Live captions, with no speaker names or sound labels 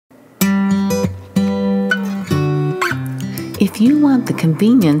If you want the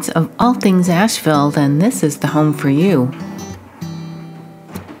convenience of all things Asheville, then this is the home for you.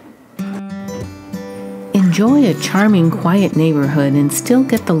 Enjoy a charming, quiet neighborhood and still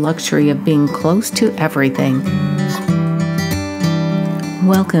get the luxury of being close to everything.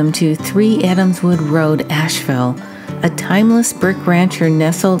 Welcome to 3 Adamswood Road, Asheville, a timeless brick rancher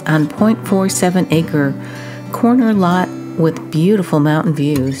nestled on 0.47-acre corner lot with beautiful mountain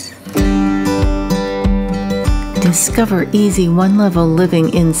views. Discover easy one-level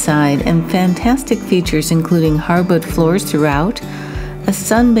living inside and fantastic features including hardwood floors throughout, a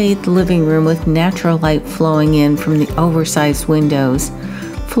sun-bathed living room with natural light flowing in from the oversized windows,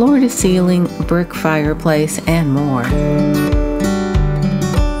 floor-to-ceiling brick fireplace, and more.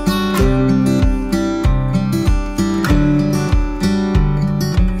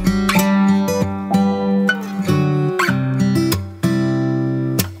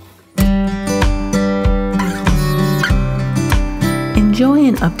 Enjoy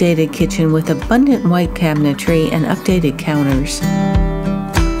an updated kitchen with abundant white cabinetry and updated counters.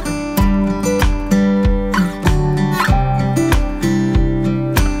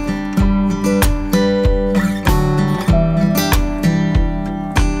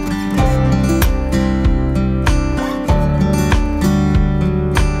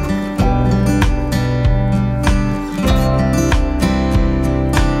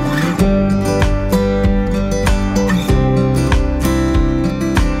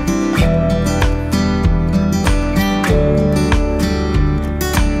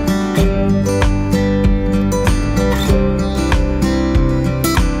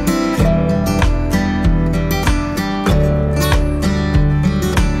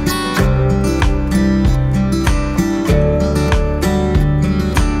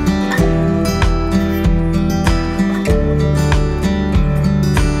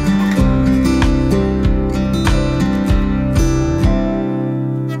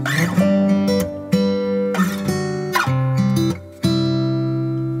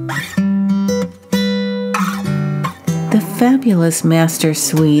 The fabulous master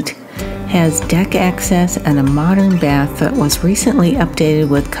suite has deck access and a modern bath that was recently updated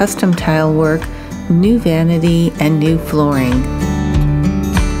with custom tile work, new vanity, and new flooring.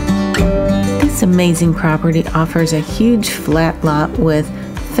 This amazing property offers a huge flat lot with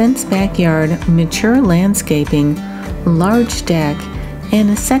fenced backyard, mature landscaping, large deck, and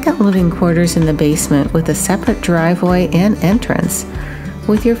a second living quarters in the basement with a separate driveway and entrance.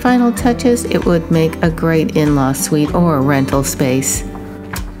 With your final touches, it would make a great in-law suite or rental space.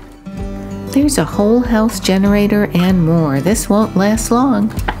 There's a whole house generator and more. This won't last long.